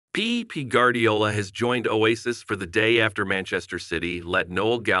Pep Guardiola has joined Oasis for the day after Manchester City let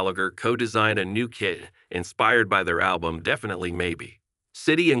Noel Gallagher co-design a new kit inspired by their album Definitely Maybe.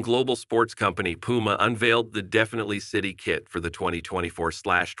 City and global sports company Puma unveiled the Definitely City kit for the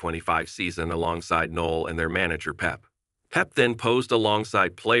 2024/25 season alongside Noel and their manager Pep. Pep then posed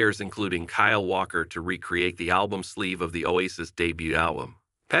alongside players including Kyle Walker to recreate the album sleeve of the Oasis debut album.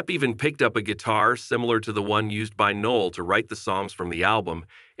 Pep even picked up a guitar similar to the one used by Noel to write the songs from the album,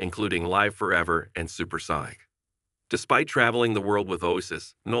 including Live Forever and Supersonic. Despite traveling the world with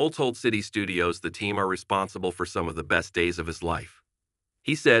Oasis, Noel told City Studios the team are responsible for some of the best days of his life.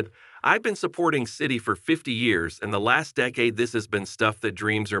 He said, "I've been supporting City for 50 years, and the last decade this has been stuff that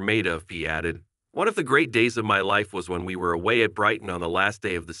dreams are made of," he added. "One of the great days of my life was when we were away at Brighton on the last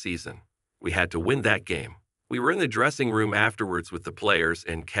day of the season. We had to win that game. We were in the dressing room afterwards with the players,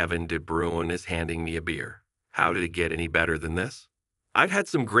 and Kevin De Bruyne is handing me a beer. How did it get any better than this? I've had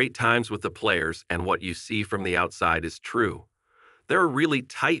some great times with the players, and what you see from the outside is true. They're a really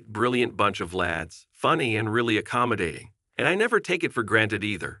tight, brilliant bunch of lads, funny and really accommodating. And I never take it for granted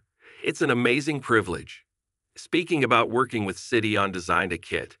either. It's an amazing privilege." Speaking about working with City on Design a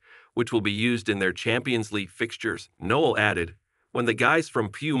Kit, which will be used in their Champions League fixtures, Noel added, "When the guys from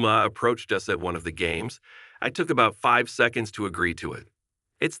Puma approached us at one of the games, I took about 5 seconds to agree to it.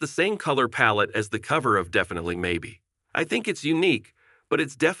 It's the same color palette as the cover of Definitely Maybe. I think it's unique, but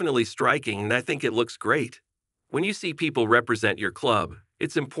it's definitely striking and I think it looks great. When you see people represent your club,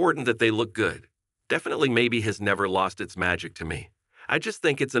 it's important that they look good. Definitely Maybe has never lost its magic to me. I just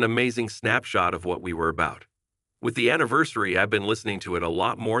think it's an amazing snapshot of what we were about. With the anniversary, I've been listening to it a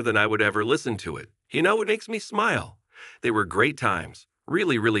lot more than I would ever listen to it. You know, it makes me smile. They were great times.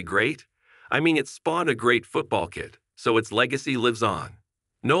 Really, really great. I mean, it spawned a great football kit, so its legacy lives on."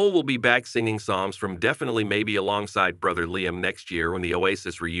 Noel will be back singing songs from Definitely Maybe alongside brother Liam next year when the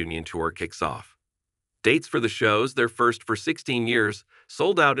Oasis reunion tour kicks off. Dates for the shows, their first for 16 years,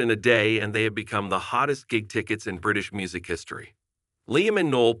 sold out in a day, and they have become the hottest gig tickets in British music history. Liam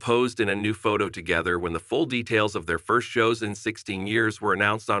and Noel posed in a new photo together when the full details of their first shows in 16 years were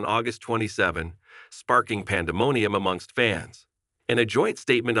announced on August 27, sparking pandemonium amongst fans. In a joint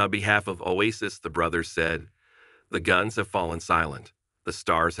statement on behalf of Oasis, the brothers said, "The guns have fallen silent. The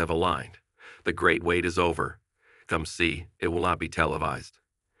stars have aligned. The great wait is over. Come see, it will not be televised."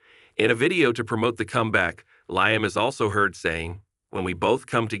 In a video to promote the comeback, Liam is also heard saying, "When we both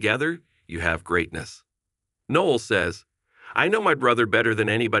come together, you have greatness." Noel says, "I know my brother better than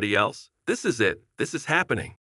anybody else. This is it. This is happening."